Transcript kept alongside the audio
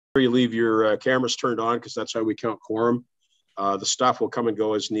you leave your cameras turned on because that's how we count quorum. The staff will come and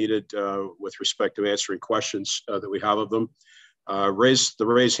go as needed with respect to answering questions that we have of them. Raise the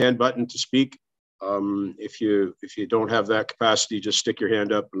raise hand button to speak. If you don't have that capacity, just stick your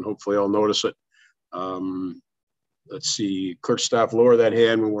hand up and hopefully I'll notice it. Let's see, clerk staff, lower that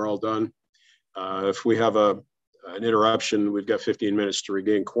hand when we're all done. If we have an interruption, we've got 15 minutes to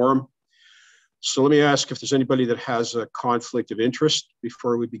regain quorum. So let me ask if there's anybody that has a conflict of interest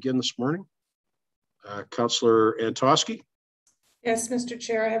before we begin this morning. Councillor Antosky. Yes, Mr.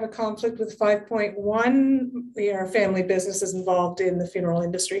 Chair, I have a conflict with 5.1. We are family businesses involved in the funeral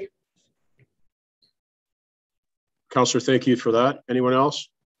industry. Councillor, thank you for that. Anyone else?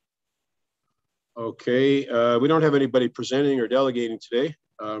 Okay, we don't have anybody presenting or delegating today.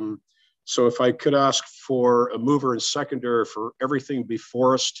 So if I could ask for a mover and seconder for everything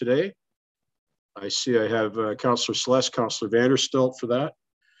before us today. I see I have Councillor Celeste, Councillor Vanderstilt for that.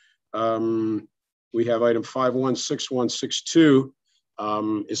 We have item 516162.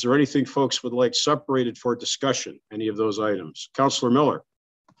 Is there anything folks would like separated for discussion? Any of those items? Councillor Miller.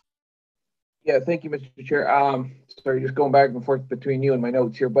 Yeah, thank you, Mr. Chair. Sorry, just going back and forth between you and my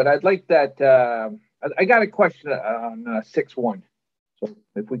notes here, but I'd like that. I got a question on 6.1. So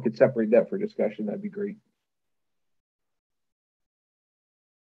if we could separate that for discussion, that'd be great.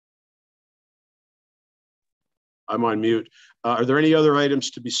 I'm on mute. Are there any other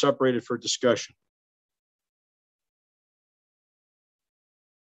items to be separated for discussion?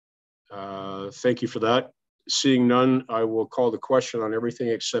 Thank you for that. Seeing none, I will call the question on everything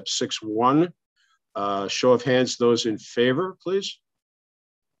except 6.1. Show of hands, those in favor, please.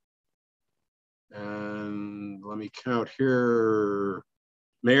 And let me count here.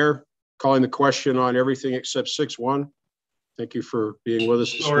 Mayor, calling the question on everything except 6.1. Thank you for being with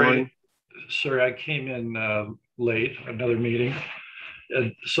us this morning. Sorry, I came in late, another meeting.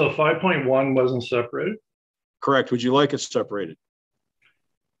 So 5.1 wasn't separated? Correct. Would you like it separated?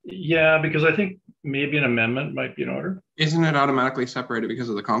 Yeah, because I think maybe an amendment might be in order. Isn't it automatically separated because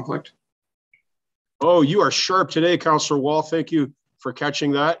of the conflict? Oh, you are sharp today, Councillor Wall. Thank you for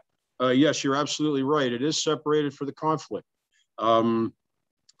catching that. Yes, you're absolutely right. It is separated for the conflict.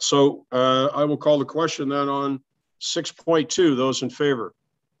 So I will call the question then on 6.2. Those in favor?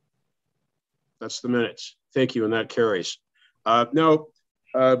 That's the minutes. Thank you, and that carries. Now,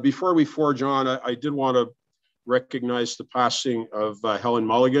 before we forge on, I did want to recognize the passing of Helen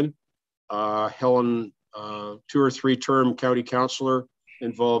Mulligan. Helen, 2 or 3 term county councillor,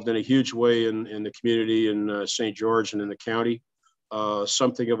 involved in a huge way in the community in St. George and in the county.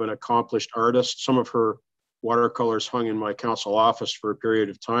 Something of an accomplished artist. Some of her watercolors hung in my council office for a period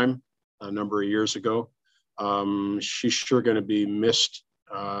of time, a number of years ago. She's sure going to be missed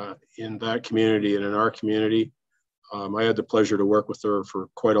in that community and in our community. I had the pleasure to work with her for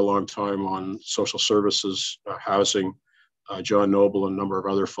quite a long time on social services, housing, John Noble, and a number of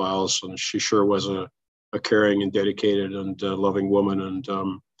other files. And she sure was a caring and dedicated and loving woman, and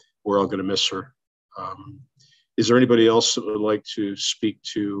we're all going to miss her. Is there anybody else that would like to speak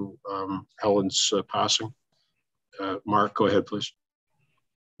to Helen's passing? Mark, go ahead, please.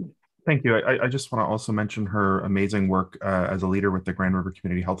 Thank you. I just want to also mention her amazing work as a leader with the Grand River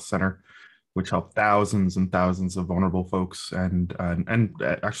Community Health Center, which helped thousands and thousands of vulnerable folks and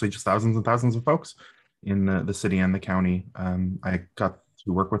actually just thousands and thousands of folks in the city and the county. I got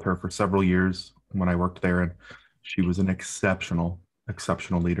to work with her for several years when I worked there, and she was an exceptional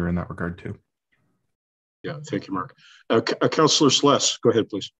leader in that regard too. Yeah, thank you, Mark. Councillor Sless, go ahead,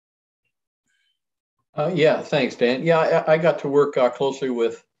 please. Yeah, thanks, Dan. Yeah, I got to work closely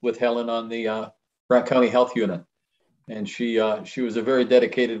with Helen on the Grant County Health Unit. And she was a very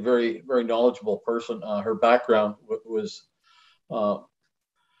dedicated, very knowledgeable person. Her background was,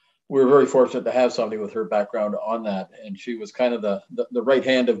 we were very fortunate to have somebody with her background on that. And she was kind of the right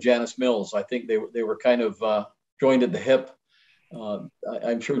hand of Janice Mills. I think they were kind of joined at the hip.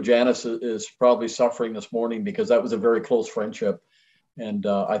 I'm sure Janice is probably suffering this morning because that was a very close friendship. And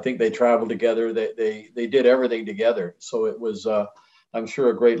I think they traveled together. They did everything together. So it was, I'm sure,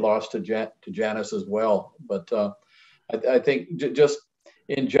 a great loss to Janice as well. But I think just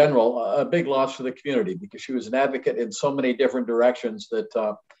in general, a big loss for the community because she was an advocate in so many different directions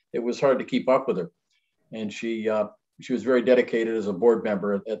that it was hard to keep up with her. And she was very dedicated as a board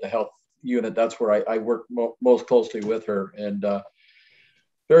member at the health unit. That's where I worked most closely with her, and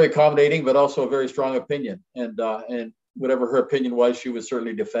very accommodating, but also a very strong opinion. And whatever her opinion was, she would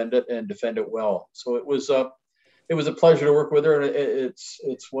certainly defend it and defend it well. So it was a pleasure to work with her. And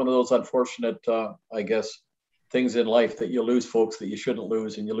it's one of those unfortunate, I guess, things in life that you lose folks that you shouldn't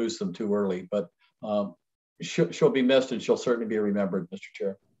lose, and you lose them too early. But she'll be missed, and she'll certainly be remembered, Mr.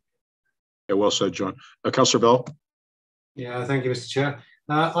 Chair. Yeah, well said, John. Councillor Bell. Yeah, thank you, Mr. Chair.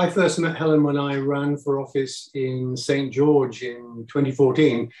 I first met Helen when I ran for office in St. George in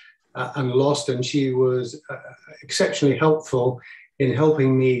 2014 and lost, and she was exceptionally helpful in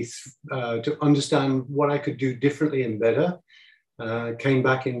helping me to understand what I could do differently and better. Came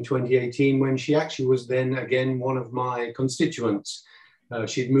back in 2018 when she actually was then again one of my constituents.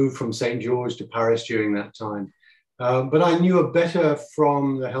 She'd moved from St. George to Paris during that time. But I knew her better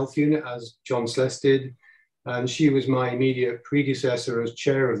from the health unit, as John Sless did. And she was my immediate predecessor as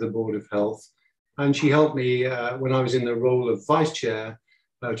chair of the Board of Health. And she helped me when I was in the role of vice chair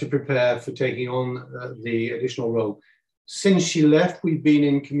to prepare for taking on the additional role. Since she left, we've been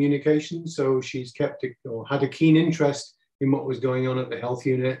in communication. So she's kept or had a keen interest in what was going on at the health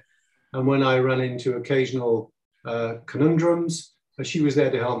unit. And when I ran into occasional conundrums, she was there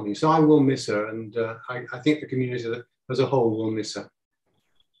to help me. So I will miss her. And I think the community as a whole will miss her.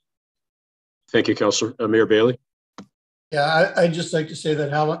 Thank you, Councillor. Mayor Bailey. Yeah, I'd just like to say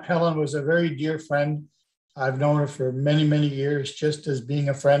that Helen was a very dear friend. I've known her for many, many years, just as being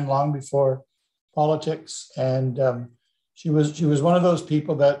a friend long before politics. And she was one of those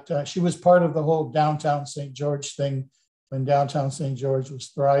people that she was part of the whole downtown St. George thing when downtown St. George was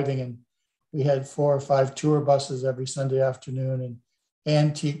thriving. And we had 4 or 5 tour buses every Sunday afternoon and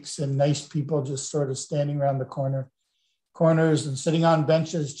antiques and nice people just sort of standing around the corners and sitting on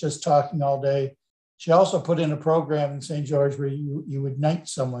benches just talking all day. She also put in a program in St. George where you would knight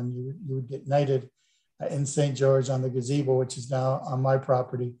someone. You would get knighted in St. George on the gazebo, which is now on my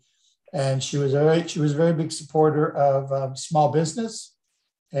property. And she was a very big supporter of small business.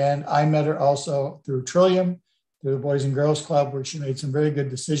 And I met her also through Trillium, through the Boys and Girls Club, where she made some very good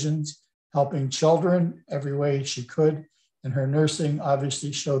decisions, helping children every way she could. And her nursing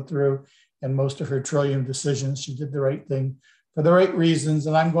obviously showed through. And most of her Trillium decisions, she did the right thing for the right reasons.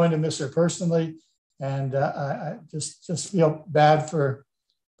 And I'm going to miss her personally. And I just feel bad for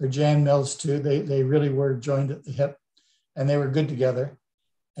Jan Mills too. They really were joined at the hip, and they were good together.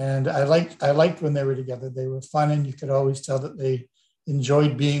 And I liked when they were together. They were fun, and you could always tell that they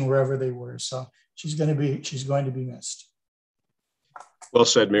enjoyed being wherever they were. So she's going to be missed. Well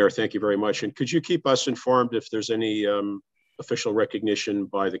said, Mayor. Thank you very much. And could you keep us informed if there's any official recognition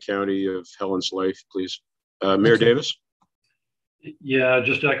by the county of Helen's life, please? Mayor Davis? Yeah,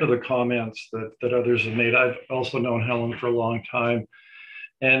 just echo the comments that others have made. I've also known Helen for a long time.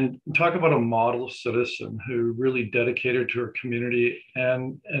 And talk about a model citizen who really dedicated to her community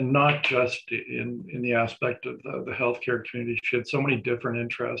and not just in the aspect of the healthcare community. She had so many different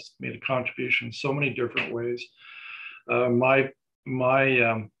interests, made a contribution in so many different ways. My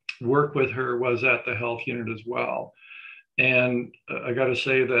work with her was at the health unit as well. And I got to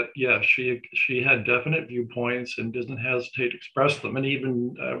say that, yeah, she had definite viewpoints and doesn't hesitate to express them. And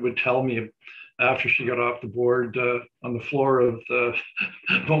even would tell me after she got off the board on the floor of the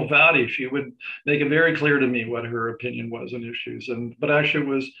Movati, she would make it very clear to me what her opinion was on issues. But actually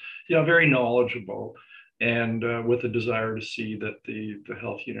was, very knowledgeable and with a desire to see that the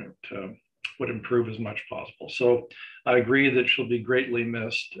health unit would improve as much as possible. So I agree that she'll be greatly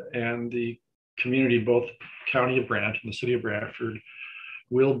missed, and the community, both County of Brant and the City of Brantford,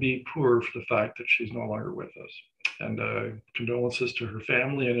 will be poor for the fact that she's no longer with us. And condolences to her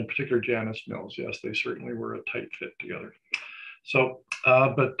family, and in particular Janice Mills. Yes, they certainly were a tight fit together. So,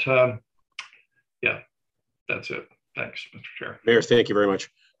 yeah, that's it. Thanks, Mr. Chair. Mayor, thank you very much.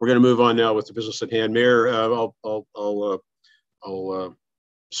 We're going to move on now with the business at hand. Mayor, I'll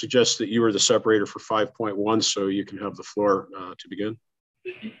suggest that you are the separator for 5.1, so you can have the floor to begin.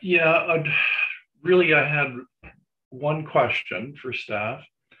 Yeah, really, I had one question for staff.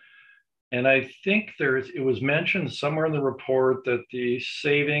 And I think it was mentioned somewhere in the report that the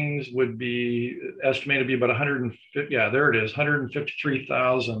savings would be estimated to be about 150. Yeah, there it is,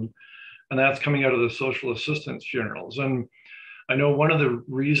 153,000, and that's coming out of the social assistance funerals. And I know one of the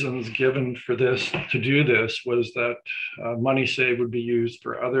reasons given for this to do this was that money saved would be used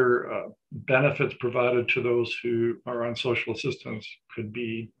for other benefits provided to those who are on social assistance. Could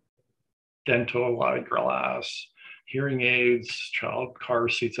be dental, eyeglass, hearing aids, child car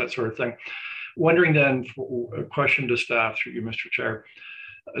seats, that sort of thing. Wondering then, a question to staff through you, Mr. Chair,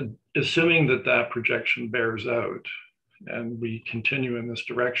 assuming that projection bears out and we continue in this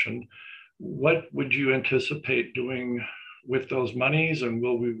direction, what would you anticipate doing with those monies, and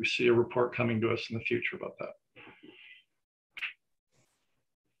will we see a report coming to us in the future about that?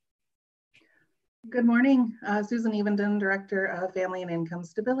 Good morning, Susan Evenden, Director of Family and Income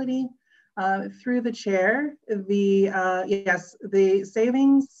Stability. Through the chair, yes, the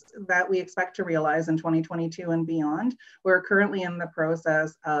savings that we expect to realize in 2022 and beyond, we're currently in the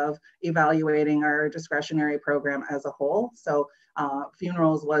process of evaluating our discretionary program as a whole. So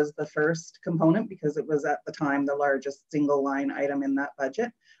funerals was the first component because it was at the time the largest single line item in that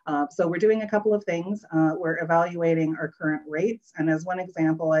budget. So we're doing a couple of things. We're evaluating our current rates. And as one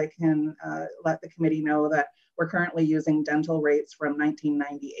example, I can let the committee know that we're currently using dental rates from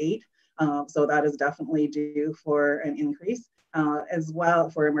 1998. So that is definitely due for an increase as well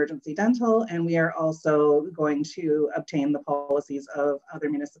for emergency dental. And we are also going to obtain the policies of other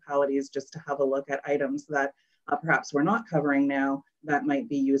municipalities just to have a look at items that perhaps we're not covering now that might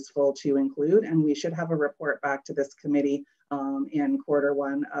be useful to include. And we should have a report back to this committee in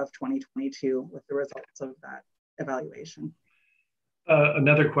Q1 of 2022 with the results of that evaluation.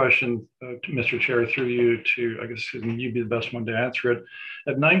 Another question, to Mr. Chair, through you to, I guess you'd be the best one to answer it.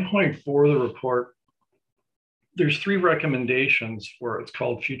 At 9.4 of the report, there's 3 recommendations for it's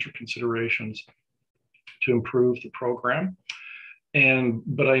called future considerations to improve the program.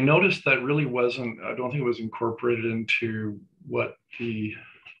 But I noticed that really wasn't, I don't think it was incorporated into what the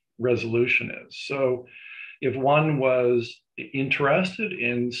resolution is. So if one was interested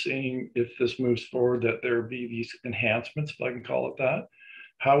in seeing if this moves forward, that there be these enhancements, if I can call it that,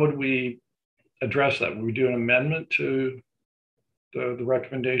 how would we address that? Would we do an amendment to the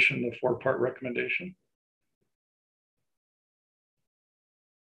recommendation, the 4-part recommendation?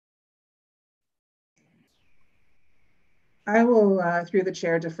 I will, through the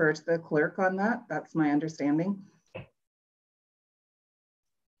chair, defer to the clerk on that. That's my understanding.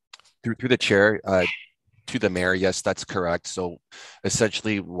 Through the chair, to the mayor, yes, that's correct. So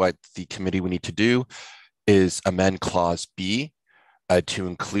essentially what the committee would need to do is amend clause B to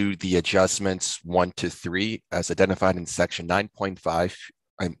include the adjustments 1 to 3 as identified in section 9.5,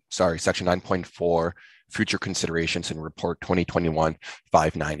 section 9.4, future considerations in report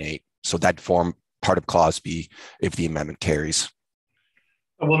 2021-598. So that form part of clause B if the amendment carries.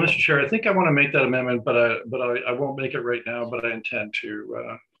 Well, Mr. Chair, I think I want to make that amendment, but I won't make it right now, but I intend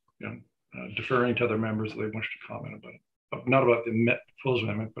to, deferring to other members that they wish to comment about it. Not about the proposed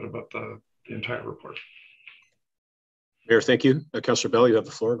amendment, but about the entire report. Mayor, thank you. Councillor Bell, you have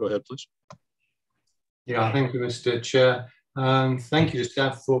the floor. Go ahead, please. Yeah, thank you, Mr. Chair. Thank you to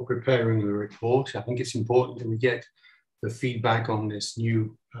staff for preparing the report. I think it's important that we get the feedback on this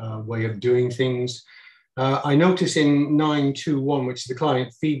new way of doing things. I notice in 9.2.1, which is the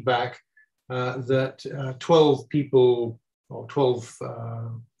client feedback, that 12 people or 12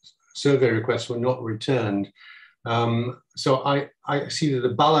 survey requests were not returned. So I see that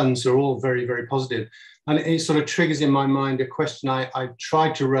the balance are all very, very positive. And it sort of triggers in my mind a question I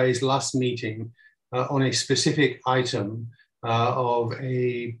tried to raise last meeting on a specific item of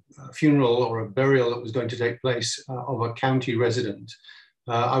a funeral or a burial that was going to take place of a county resident.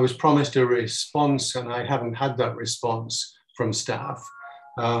 I was promised a response and I haven't had that response from staff.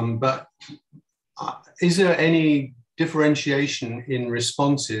 But is there any differentiation in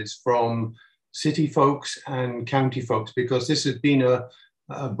responses from city folks and county folks? Because this has been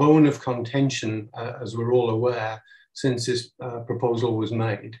a bone of contention, as we're all aware, since this proposal was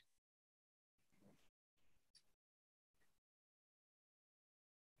made.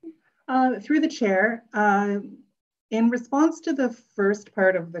 Through the chair, in response to the first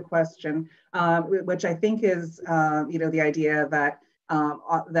part of the question, which I think is, the idea that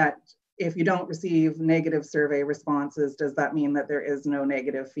that if you don't receive negative survey responses, does that mean that there is no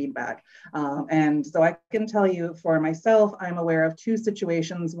negative feedback? And so I can tell you for myself, I'm aware of 2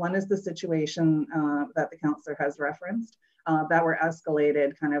 situations. One is the situation that the councillor has referenced that were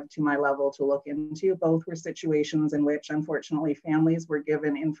escalated kind of to my level to look into. Both were situations in which, unfortunately, families were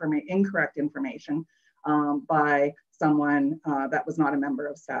given incorrect information by someone that was not a member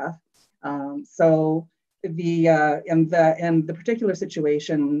of staff. So in the particular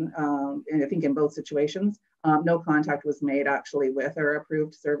situation, and I think in both situations, no contact was made actually with our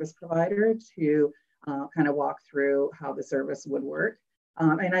approved service provider to kind of walk through how the service would work.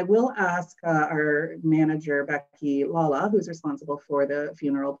 And I will ask our manager, Becky Lala, who's responsible for the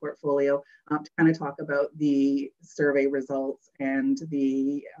funeral portfolio, to kind of talk about the survey results and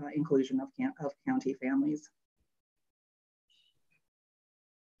the inclusion of county families.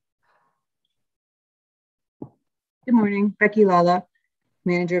 Good morning, Becky Lala,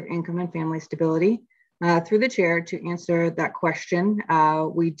 Manager of Income and Family Stability. Through the chair, to answer that question,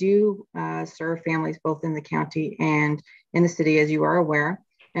 we do serve families both in the county and in the city, as you are aware,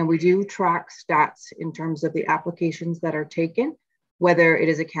 and we do track stats in terms of the applications that are taken, whether it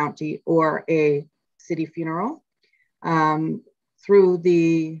is a county or a city funeral. Through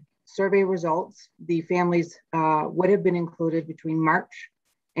the survey results, the families would have been included between March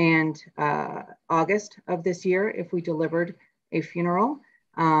and August of this year if we delivered a funeral.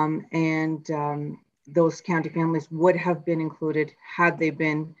 Those county families would have been included had they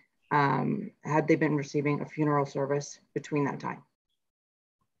been receiving a funeral service between that time.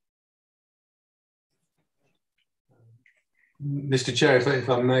 Mr. Chair, if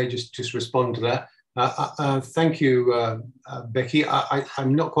I may just respond to that. Thank you, Becky.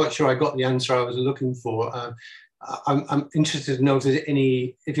 I'm not quite sure I got the answer I was looking for. I'm interested to know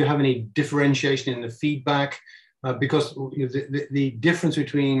if you have any differentiation in the feedback, because the difference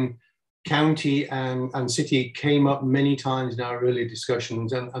between county and city came up many times in our earlier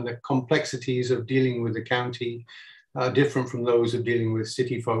discussions, and the complexities of dealing with the county are different from those of dealing with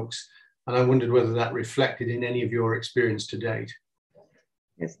city folks. And I wondered whether that reflected in any of your experience to date.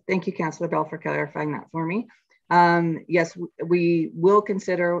 Yes, thank you, Councillor Bell, for clarifying that for me. Yes, we will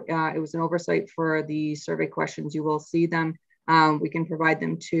consider, it was an oversight for the survey questions. You will see them. We can provide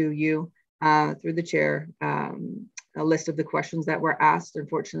them to you through the chair, a list of the questions that were asked.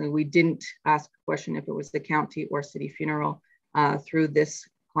 Unfortunately, we didn't ask a question if it was the county or city funeral through this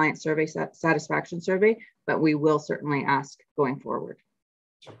client survey, satisfaction survey, but we will certainly ask going forward.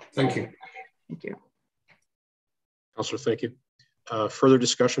 Thank you. Thank you. Councillor, thank you. Further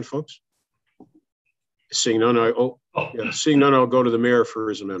discussion, folks? Seeing none, seeing none, I'll go to the mayor for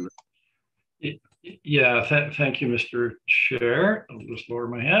his amendment. Yeah, thank you, Mr. Chair. I'll just lower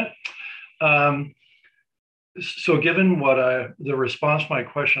my hand. So given the response to my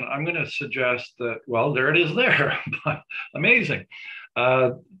question, I'm going to suggest that, well, there it is there. Amazing.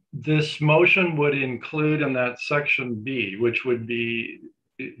 This motion would include in that section B, which would be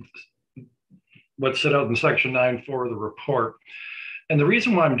what's set out in section 9.4 of the report. And the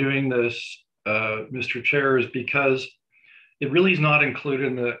reason why I'm doing this, Mr. Chair, is because it really is not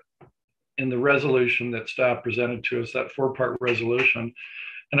included in the resolution that staff presented to us, that 4-part resolution.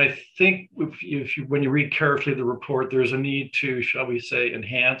 And I think when you read carefully the report, there's a need to, shall we say,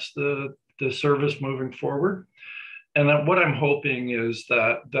 enhance the service moving forward. And what I'm hoping is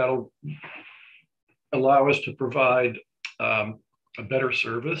that that'll allow us to provide a better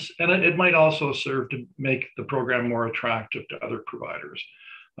service, and it might also serve to make the program more attractive to other providers.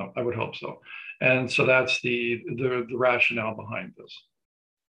 I would hope so. And so that's the rationale behind this.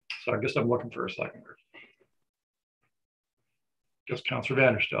 So I guess I'm looking for a seconder. I guess Councillor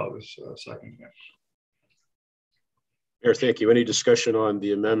Vanderstel was seconding it. Mayor, thank you. Any discussion on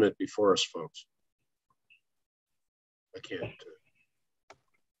the amendment before us, folks? I can't.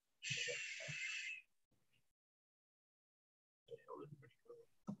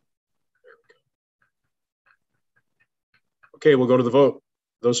 Okay, we'll go to the vote.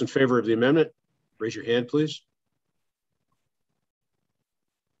 Those in favor of the amendment, raise your hand, please.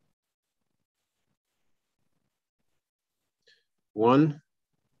 One,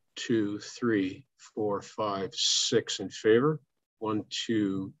 two, three, four, five, 6 in favor. 1,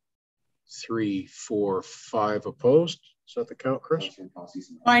 2, 3, 4, 5 opposed. Is that the count, Chris?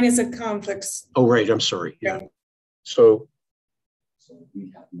 Mine is a conflict. Oh, right. I'm sorry. Yeah. So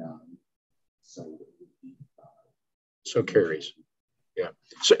we have none. So carries. Yeah.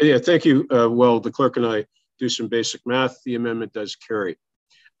 So yeah, thank you. Well, the clerk and I do some basic math. The amendment does carry.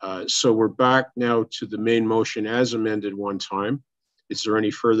 So we're back now to the main motion as amended one time. Is there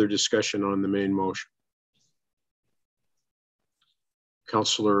any further discussion on the main motion?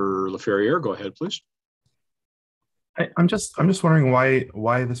 Councillor Laferriere, go ahead, please. I'm just wondering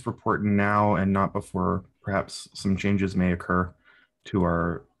why this report now and not before perhaps some changes may occur to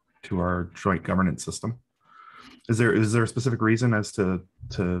our joint governance system. Is there a specific reason as to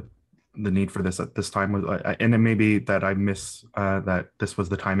the need for this at this time? And it may be that I miss that this was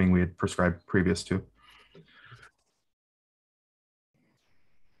the timing we had prescribed previous to.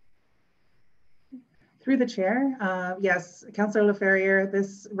 Through the chair, yes, Councillor Laferriere,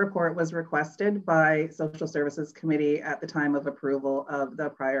 this report was requested by Social Services Committee at the time of approval of the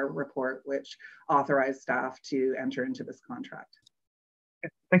prior report, which authorized staff to enter into this contract.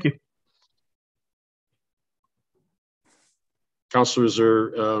 Thank you. Councillor,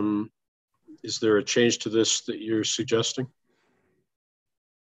 is there a change to this that you're suggesting?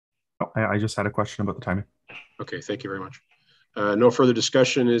 Oh, I just had a question about the timing. Okay, thank you very much. No further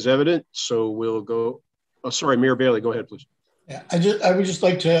discussion is evident, so we'll go. Oh, sorry, Mayor Bailey, go ahead, please. Yeah, I would just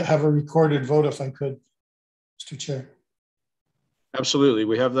like to have a recorded vote if I could, Mr. Chair. Absolutely,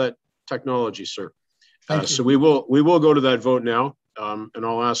 we have that technology, sir. Thank you. So we will go to that vote now, and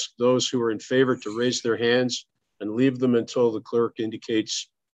I'll ask those who are in favor to raise their hands and leave them until the clerk indicates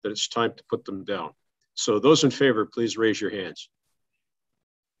that it's time to put them down. So those in favor, please raise your hands.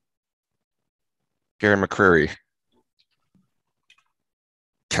 Gary McCreary,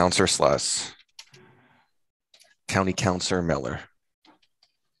 Councillor Sluss, County Councillor Miller,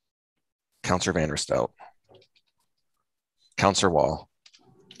 Councillor Vanderstout, Councillor Wall,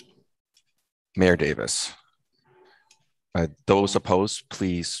 Mayor Davis. Those opposed,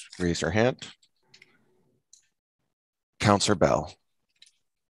 please raise your hand. Councillor Bell,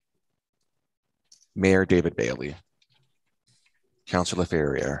 Mayor David Bailey, Councillor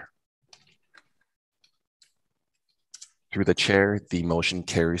Laferriere. Through the chair, the motion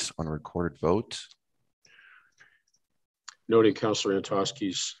carries on a recorded vote. Noting Councillor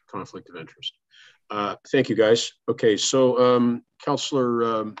Antosky's conflict of interest. Thank you, guys. Okay, so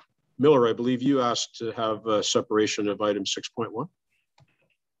Councillor Miller, I believe you asked to have a separation of item 6.1.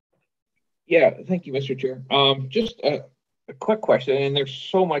 Yeah, thank you, Mr. Chair. Just a quick question, and there's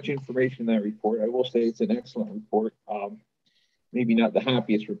so much information in that report. I will say it's an excellent report. Maybe not the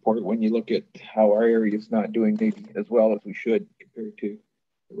happiest report when you look at how our area is not doing maybe as well as we should compared to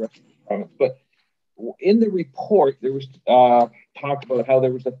the rest of the province. But in the report, there was talked about how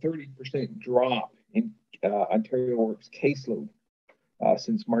there was a 30% drop in Ontario Works caseload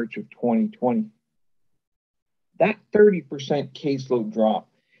since March of 2020. That 30% caseload drop,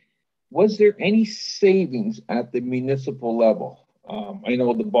 was there any savings at the municipal level? I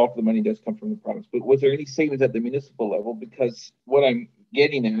know the bulk of the money does come from the province, but was there any savings at the municipal level? Because what I'm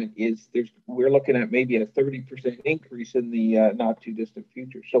getting at is we're looking at maybe a 30% increase in the not too distant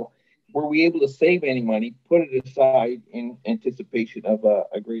future. So were we able to save any money, put it aside in anticipation of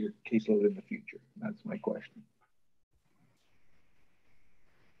a greater caseload in the future? That's my question.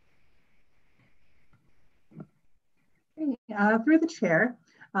 Through the chair,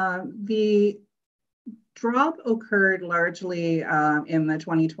 the drop occurred largely in the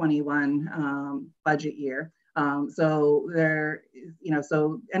 2021 budget year. So there,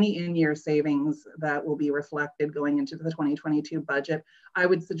 so any in-year savings that will be reflected going into the 2022 budget, I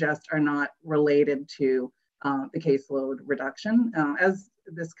would suggest are not related to the caseload reduction. As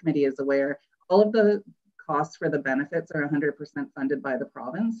this committee is aware, all of the costs for the benefits are 100% funded by the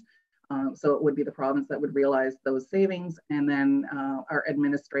province. So it would be the province that would realize those savings, and then our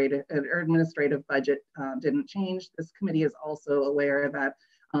administrative budget didn't change. This committee is also aware that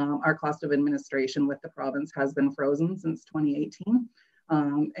our cost of administration with the province has been frozen since 2018,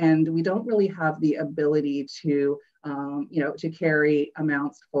 and we don't really have the ability to, to carry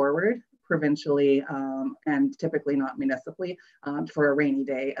amounts forward provincially and typically not municipally for a rainy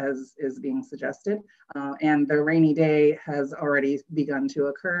day, as is being suggested. And the rainy day has already begun to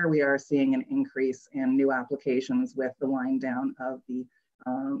occur. We are seeing an increase in new applications with the wind down of the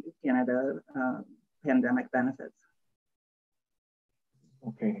Canada pandemic benefits.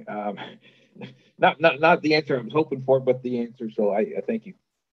 Okay, not the answer I was hoping for, but the answer. So I thank you.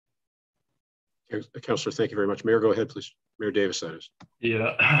 Councillor, thank you very much. Mayor, go ahead, please. Mayor Davis, that is.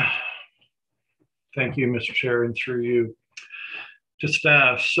 Yeah. Thank you, Mr. Chair, and through you to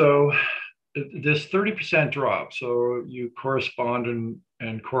staff. So this 30% drop, so you correspond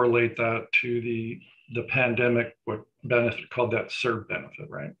and correlate that to the pandemic, what benefit called that CERB benefit,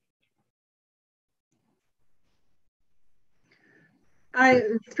 right?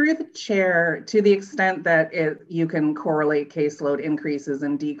 Through the chair, to the extent that you can correlate caseload increases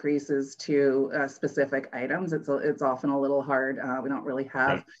and decreases to specific items, it's often a little hard. We don't really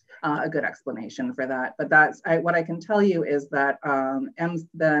have a good explanation for that. But that's what I can tell you is that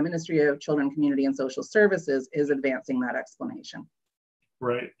the Ministry of Children, Community and Social Services is advancing that explanation.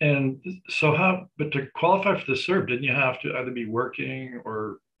 Right. And so but to qualify for the CERB, didn't you have to either be working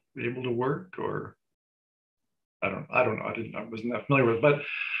or be able to work, or? I don't know. I wasn't that familiar with it.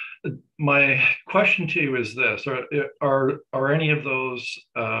 But my question to you is this: Are any of those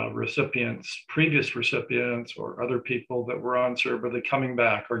recipients, previous recipients, or other people that were on CERB, are they coming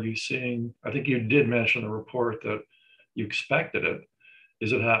back? Are you seeing? I think you did mention in the report that you expected it.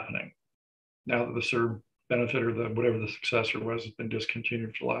 Is it happening now that the CERB benefit or whatever the successor was has been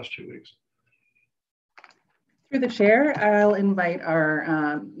discontinued for the last 2 weeks? Through the chair, I'll invite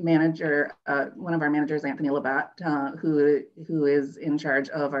our manager, one of our managers, Anthony Labatt, who is in charge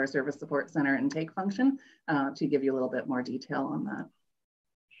of our service support center intake function, to give you a little bit more detail on that.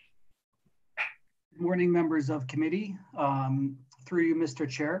 Good morning, members of committee. Through you, Mr.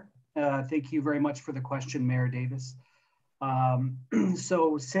 Chair. Thank you very much for the question, Mayor Davis.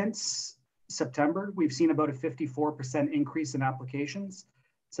 So since September, we've seen about a 54% increase in applications.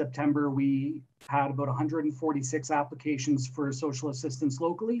 September, we had about 146 applications for social assistance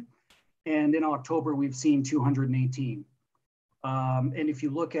locally. And in October, we've seen 218. And if you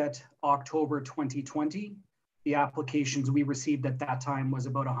look at October 2020, the applications we received at that time was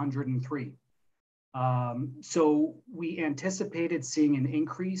about 103. So we anticipated seeing an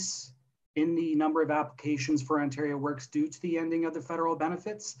increase in the number of applications for Ontario Works due to the ending of the federal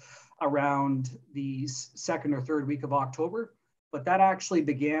benefits around the second or third week of October. But that actually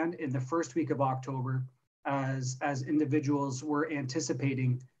began in the first week of October as individuals were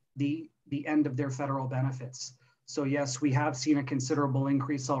anticipating the end of their federal benefits. So yes, we have seen a considerable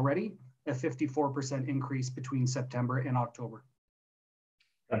increase already, a 54% increase between September and October.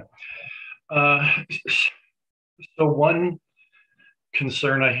 Okay. So one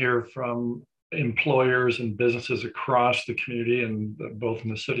concern I hear from employers and businesses across the community, and both in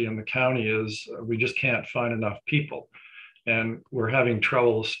the city and the county, is we just can't find enough people, and we're having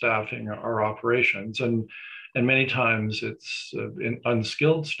trouble staffing our operations, and many times it's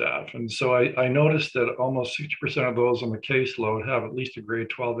unskilled staff. And so I noticed that almost 60% of those on the caseload have at least a grade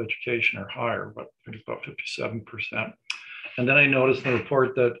 12 education or higher, but I think it's about 57%. And then I noticed in the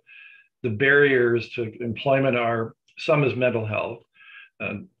report that the barriers to employment are, some is mental health,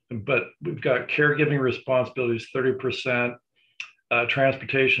 but we've got caregiving responsibilities, 30%,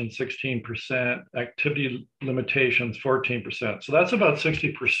 transportation, 16%, activity limitations, 14%. So that's about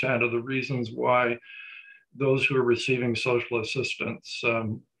 60% of the reasons why those who are receiving social assistance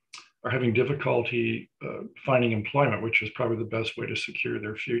are having difficulty finding employment, which is probably the best way to secure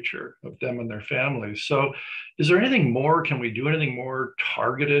their future of them and their families. So is there anything more? Can we do anything more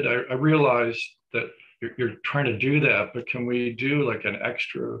targeted? I realize that you're trying to do that, but can we do like an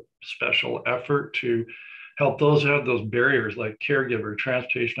extra special effort to help those who have those barriers like caregiver,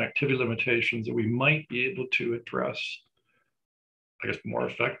 transportation, activity limitations that we might be able to address, I guess, more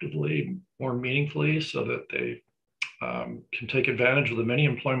effectively, more meaningfully, so that they can take advantage of the many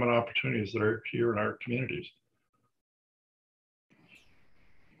employment opportunities that are here in our communities?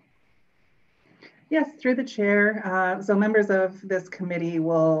 Yes, through the chair. So members of this committee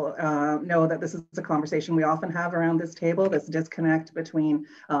will know that this is a conversation we often have around this table, this disconnect between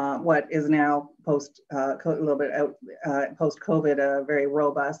what is now post-COVID, a very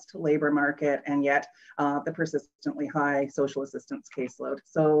robust labor market, and yet the persistently high social assistance caseload.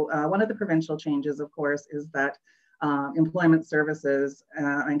 So one of the provincial changes, of course, is that employment services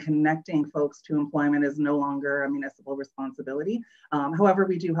and connecting folks to employment is no longer a municipal responsibility. However,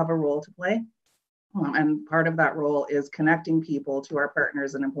 we do have a role to play. And part of that role is connecting people to our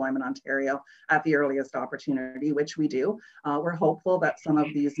partners in Employment Ontario at the earliest opportunity, which we do. We're hopeful that some of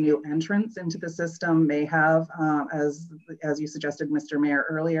these new entrants into the system may have, as you suggested, Mr. Mayor,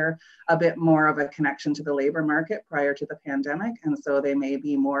 earlier, a bit more of a connection to the labor market prior to the pandemic. And so they may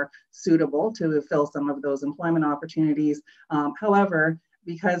be more suitable to fill some of those employment opportunities. However,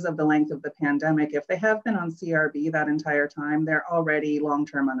 because of the length of the pandemic, if they have been on CRB that entire time, they're already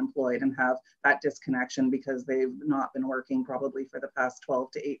long-term unemployed and have that disconnection because they've not been working probably for the past 12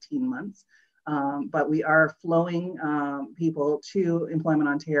 to 18 months. But we are flowing people to Employment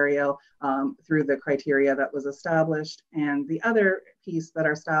Ontario through the criteria that was established. And the other piece that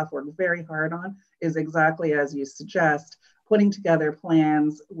our staff work very hard on is exactly as you suggest, putting together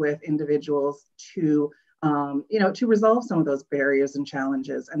plans with individuals to to resolve some of those barriers and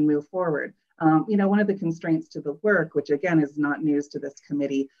challenges and move forward. One of the constraints to the work, which again is not news to this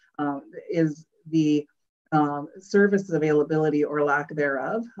committee, is the service availability or lack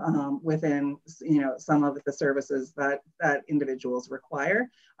thereof within some of the services that individuals require,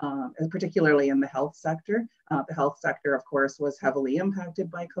 particularly in the health sector. The health sector, of course, was heavily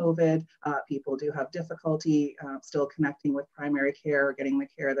impacted by COVID. People do have difficulty still connecting with primary care or getting the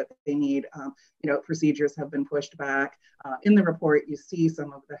care that they need. Procedures have been pushed back. In the report, you see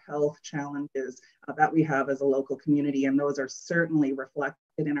some of the health challenges that we have as a local community, and those are certainly reflected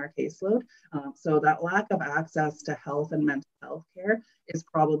in our caseload. So that lack of access to health and mental health care is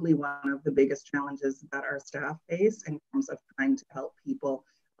probably one of the biggest challenges that our staff face in terms of trying to help people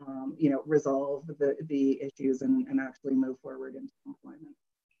resolve the issues and actually move forward into employment.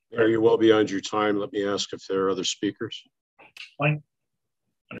 Are you well beyond your time? Let me ask if there are other speakers. Fine.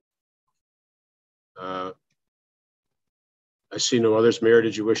 I see no others. Mayor,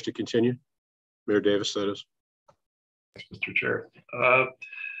 did you wish to continue? Mayor Davis, that is. Mr. Chair.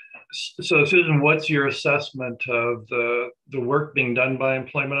 So Susan, what's your assessment of the work being done by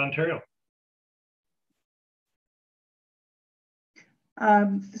Employment Ontario?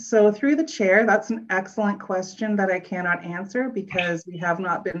 So through the chair, that's an excellent question that I cannot answer because we have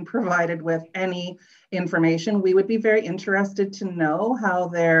not been provided with any information. We would be very interested to know how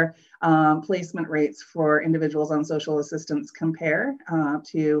their placement rates for individuals on social assistance compare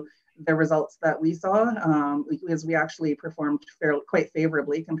to the results that we saw, because we actually performed quite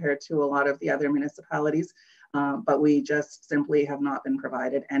favorably compared to a lot of the other municipalities, but we just simply have not been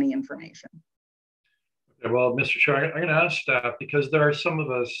provided any information. Well, Mr. Chair, I'm going to ask staff, because there are some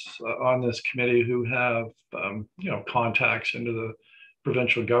of us on this committee who have, contacts into the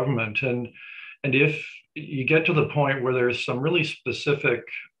provincial government, and if you get to the point where there's some really specific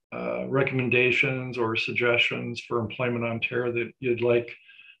recommendations or suggestions for Employment Ontario that you'd like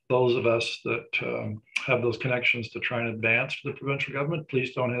those of us that have those connections to try and advance to the provincial government,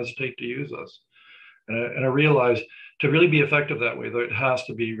 please don't hesitate to use us. And I realize to really be effective that way, that it has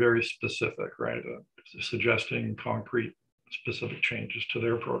to be very specific, right? Suggesting concrete, specific changes to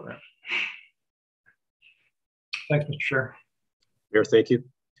their program. Thanks, Mr. Chair. Mayor, thank you.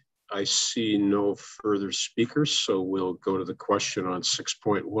 I see no further speakers, so we'll go to the question on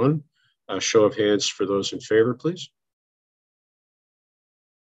 6.1. Show of hands for those in favor, please.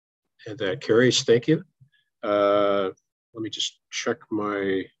 And that carries. Thank you. Let me just check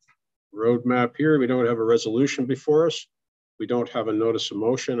my roadmap here. We don't have a resolution before us. We don't have a notice of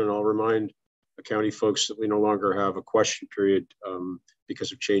motion, and I'll remind the county folks that we no longer have a question period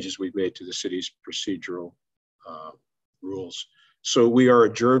because of changes we've made to the city's procedural rules. So we are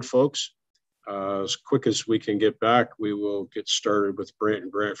adjourned, folks. As quick as we can get back, we will get started with Brant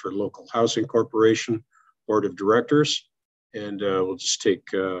and Brantford Local Housing Corporation Board of Directors, and we'll just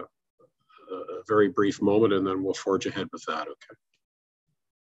take a very brief moment, and then we'll forge ahead with that, okay?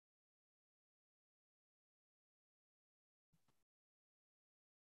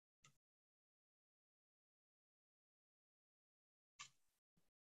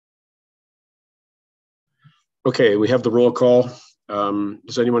 Okay, we have the roll call.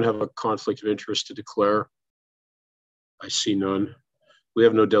 Does anyone have a conflict of interest to declare? I see none. We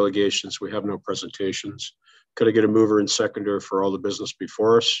have no delegations. We have no presentations. Could I get a mover and seconder for all the business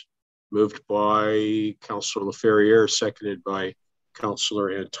before us? Moved by Councillor Laferriere, seconded by Councillor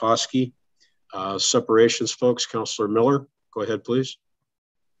Antosky. Separations, folks. Councillor Miller, go ahead, please.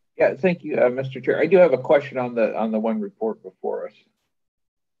 Yeah, thank you, Mr. Chair. I do have a question on the one report before us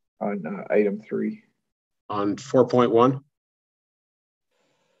on item 3. On 4.1?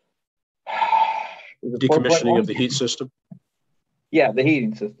 Decommissioning of the heat system? Yeah, the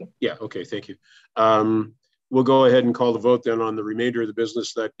heating system. Yeah, okay, thank you. We'll go ahead and call the vote then on the remainder of the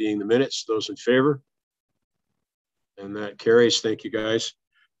business, that being the minutes. Those in favor? And that carries. Thank you, guys.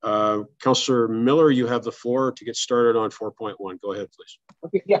 Councillor Miller, you have the floor to get started on 4.1. Go ahead, please.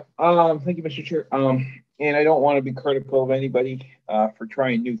 Okay, yeah. Thank you, Mr. Chair. And I don't want to be critical of anybody for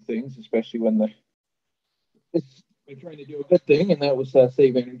trying new things, especially when we're trying to do a good thing, and that was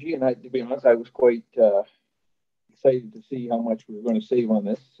save energy. And to be honest, I was quite excited to see how much we were going to save on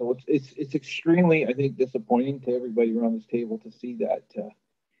this. So it's extremely, I think, disappointing to everybody around this table to see that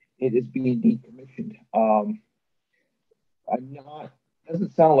it is being decommissioned.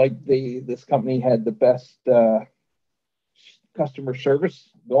 Doesn't sound like this company had the best customer service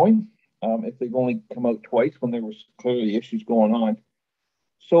going. If they've only come out twice when there was clearly issues going on.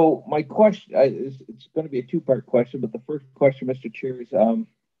 So my question is, it's going to be a two-part question, but the first question, Mr. Chair, is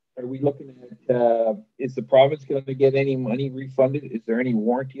are we looking at, is the province going to get any money refunded? Is there any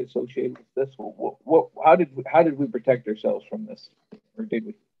warranty associated with this? How did we protect ourselves from this, or did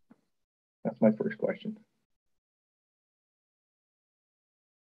we? That's my first question.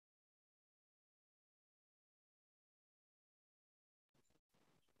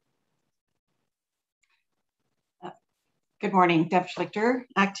 Good morning, Deb Schlichter,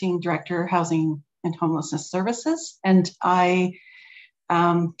 Acting Director, Housing and Homelessness Services. And I,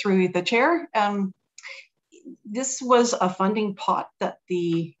 through the chair, this was a funding pot that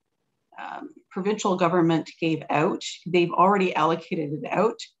the provincial government gave out. They've already allocated it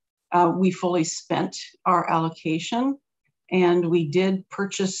out. We fully spent our allocation, and we did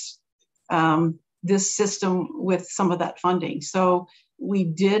purchase this system with some of that funding. So we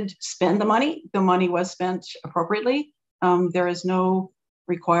did spend the money. The money was spent appropriately. There is no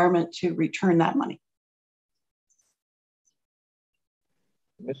requirement to return that money.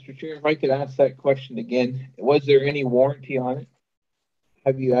 Mr. Chair, if I could ask that question again, was there any warranty on it?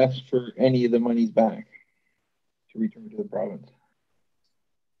 Have you asked for any of the monies back to return to the province?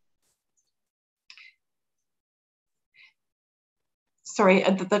 Sorry,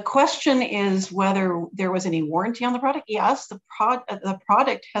 the question is whether there was any warranty on the product. Yes, the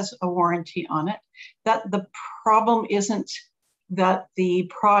product has a warranty on it. That the problem isn't that the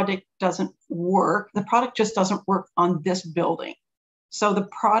product doesn't work. The product just doesn't work on this building. So the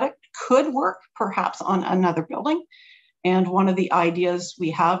product could work perhaps on another building. And one of the ideas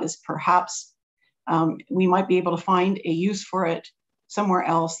we have is perhaps we might be able to find a use for it somewhere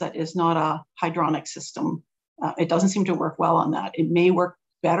else that is not a hydronic system. It doesn't seem to work well on that. It may work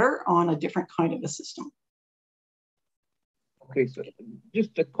better on a different kind of a system. Okay, so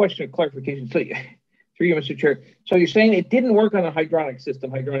just a question of clarification. So through you, Mr. Chair. So you're saying it didn't work on a hydronic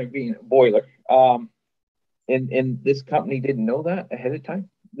system, hydronic being a boiler, and this company didn't know that ahead of time?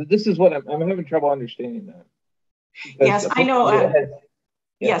 This is what I'm having trouble understanding that. Yes, I know.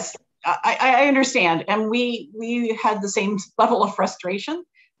 Yes, I understand. And we had the same level of frustration.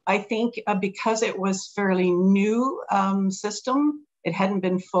 I think because it was fairly new system, it hadn't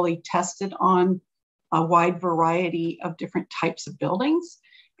been fully tested on a wide variety of different types of buildings.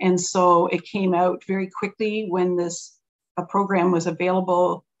 And so it came out very quickly when this program was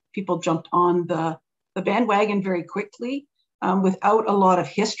available. People jumped on the bandwagon very quickly without a lot of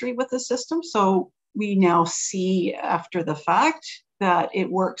history with the system. So we now see after the fact that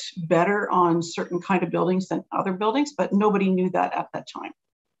it works better on certain kind of buildings than other buildings, but nobody knew that at that time.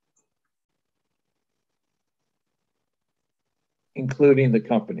 Including the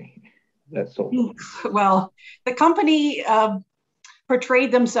company that sold it. Well, the company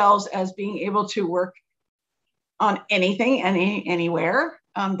portrayed themselves as being able to work on anything, anywhere.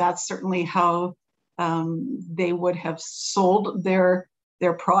 That's certainly how they would have sold their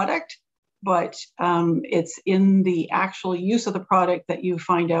product, but it's in the actual use of the product that you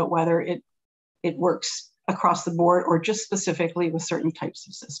find out whether it works across the board or just specifically with certain types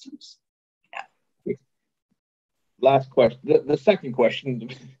of systems. Yeah. Last question. The second question,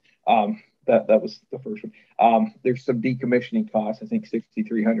 that was the first one. There's some decommissioning costs, I think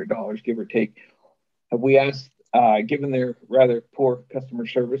 $6,300, give or take. Have we asked, given their rather poor customer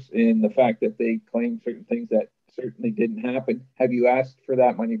service and the fact that they claim certain things that certainly didn't happen, have you asked for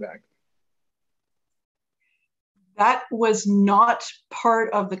that money back? That was not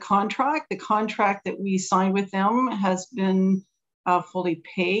part of the contract. The contract that we signed with them has been fully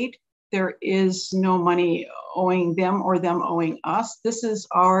paid. There is no money owing them or them owing us. This is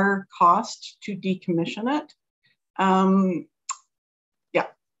our cost to decommission it. Yeah.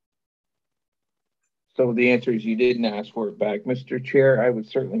 So the answer is you didn't ask for it back. Mr. Chair, I would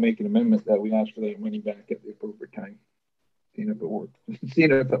certainly make an amendment that we ask for that money back at the appropriate time. Seeing if it works,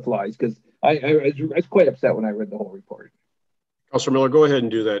 seeing if it flies, because I was quite upset when I read the whole report. Councilor Miller, go ahead and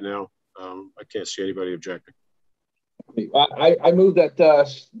do that now. I can't see anybody objecting. I move that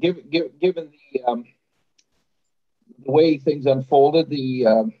given the way things unfolded,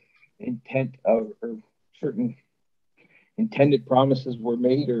 the intent of or certain intended promises were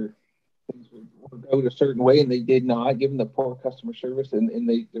made or things would go a certain way and they did not, given the poor customer service and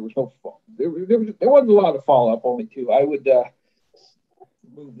there was no there wasn't a lot of follow up, only two. I would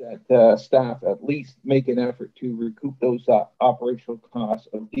move that staff at least make an effort to recoup those operational costs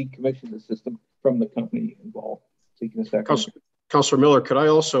of decommissioning the system from the company involved. Seeking a second. Councilor Miller, could I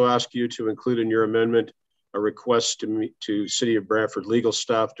also ask you to include in your amendment a request to City of Brantford legal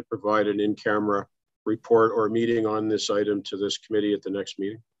staff to provide an in-camera report or meeting on this item to this committee at the next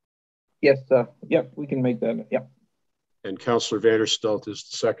meeting? Yes, yeah, we can make that, yeah. And Councilor Vanderstelt is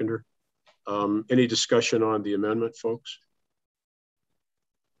the seconder. Any discussion on the amendment, folks?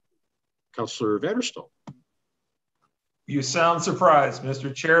 Councilor Vanderstelt. You sound surprised,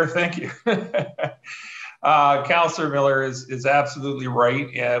 Mr. Chair. Thank you. Councilor Miller is absolutely right.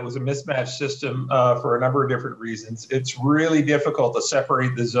 Yeah, it was a mismatched system for a number of different reasons. It's really difficult to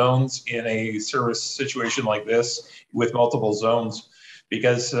separate the zones in a service situation like this with multiple zones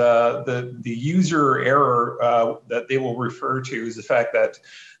because the user error that they will refer to is the fact that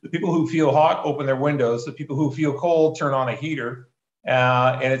the people who feel hot open their windows, the people who feel cold turn on a heater.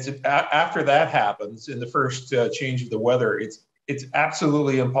 And it's after that happens in the first change of the weather, it's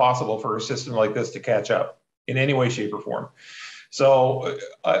absolutely impossible for a system like this to catch up in any way, shape, or form. So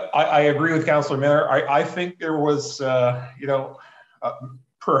I agree with Councilor Miller. I think there was,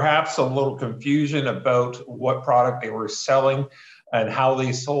 perhaps a little confusion about what product they were selling and how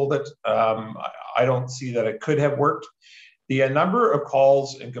they sold it. I don't see that it could have worked. The number of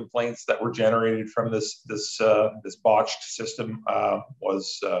calls and complaints that were generated from this botched system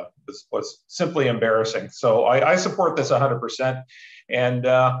was simply embarrassing. So I support this 100%, and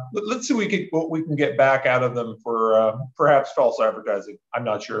let's see what we can get back out of them for perhaps false advertising. I'm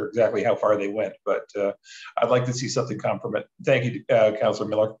not sure exactly how far they went, but I'd like to see something come from it. Thank you, Councilor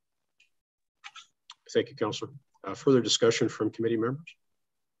Miller. Thank you, Councilor. Further discussion from committee members?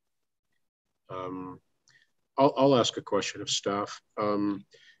 I'll ask a question of staff.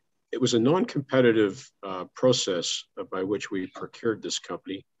 It was a non-competitive process by which we procured this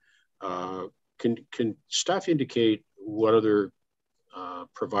company. Can staff indicate what other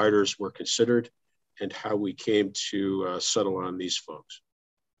providers were considered and how we came to settle on these folks?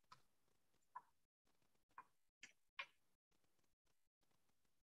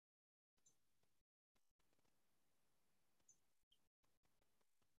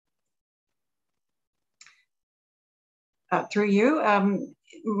 Through you,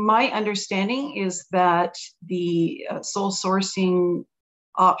 my understanding is that the sole sourcing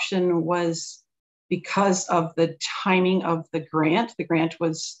option was because of the timing of the grant. The grant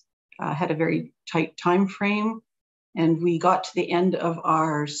was had a very tight time frame, and we got to the end of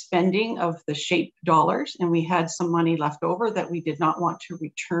our spending of the SHAPE dollars, and we had some money left over that we did not want to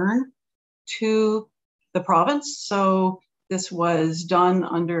return to the province. So this was done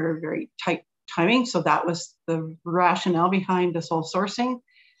under very tight timing. So that was the rationale behind the sole sourcing.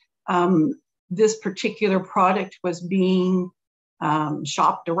 This particular product was being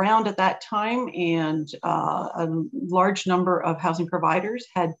shopped around at that time, and a large number of housing providers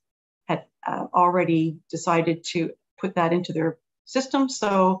had already decided to put that into their system.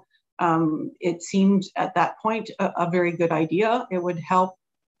 So it seemed at that point a very good idea. It would help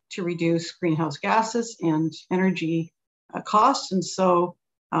to reduce greenhouse gases and energy costs. And so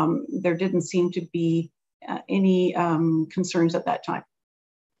there didn't seem to be any concerns at that time.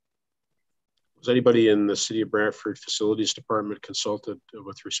 Was anybody in the City of Brantford Facilities Department consulted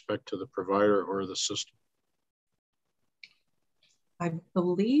with respect to the provider or the system? I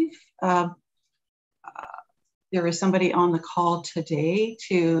believe there is somebody on the call today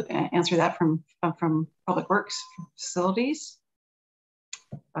to answer that from Public Works Facilities.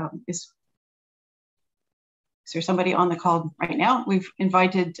 Is there somebody on the call right now? We've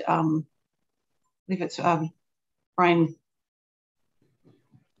invited, I believe it's Brian.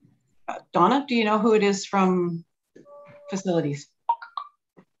 Donna, do you know who it is from Facilities?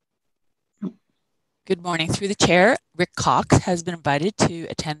 Good morning. Through the chair, Rick Cox has been invited to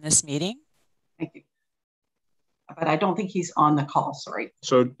attend this meeting. Thank you. But I don't think he's on the call, sorry.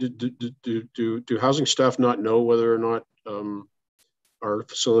 So do housing staff not know whether or not our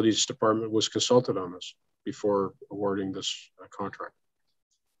facilities department was consulted on this before awarding this contract?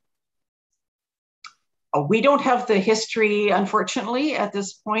 We don't have the history, unfortunately, at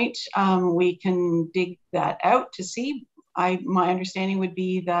this point. We can dig that out to see. My understanding would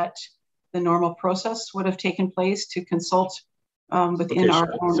be that the normal process would have taken place to consult within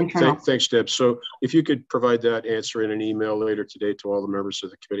our own internal. Thanks, Deb. So if you could provide that answer in an email later today to all the members of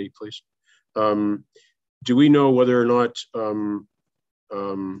the committee, please. Do we know whether or not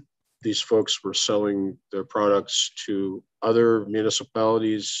these folks were selling their products to other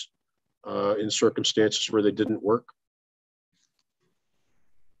municipalities in circumstances where they didn't work?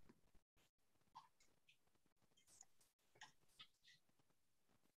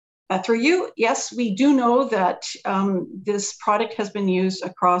 Through you, yes, we do know that this product has been used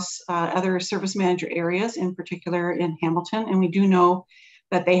across other service manager areas, in particular in Hamilton, and we do know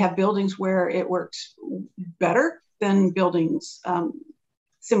that they have buildings where it works better than buildings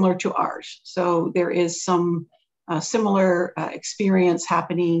similar to ours. So there is some similar experience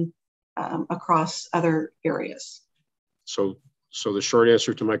happening across other areas. So the short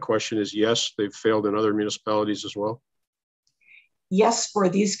answer to my question is yes, they've failed in other municipalities as well? Yes, for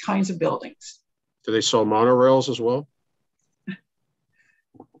these kinds of buildings. Do they sell monorails as well?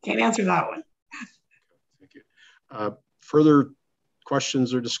 Can't answer that one. Thank you. Further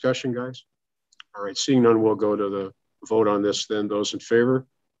questions or discussion, guys? All right, seeing none, we'll go to the vote on this then. Those in favor,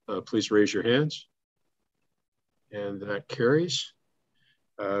 please raise your hands. And that carries.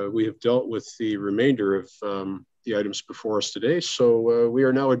 We have dealt with the remainder of the items before us today, so we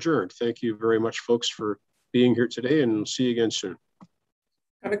are now adjourned. Thank you very much, folks, for being here today, and see you again soon.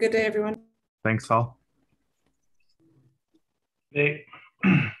 Have a good day, everyone. Thanks, all. Hey.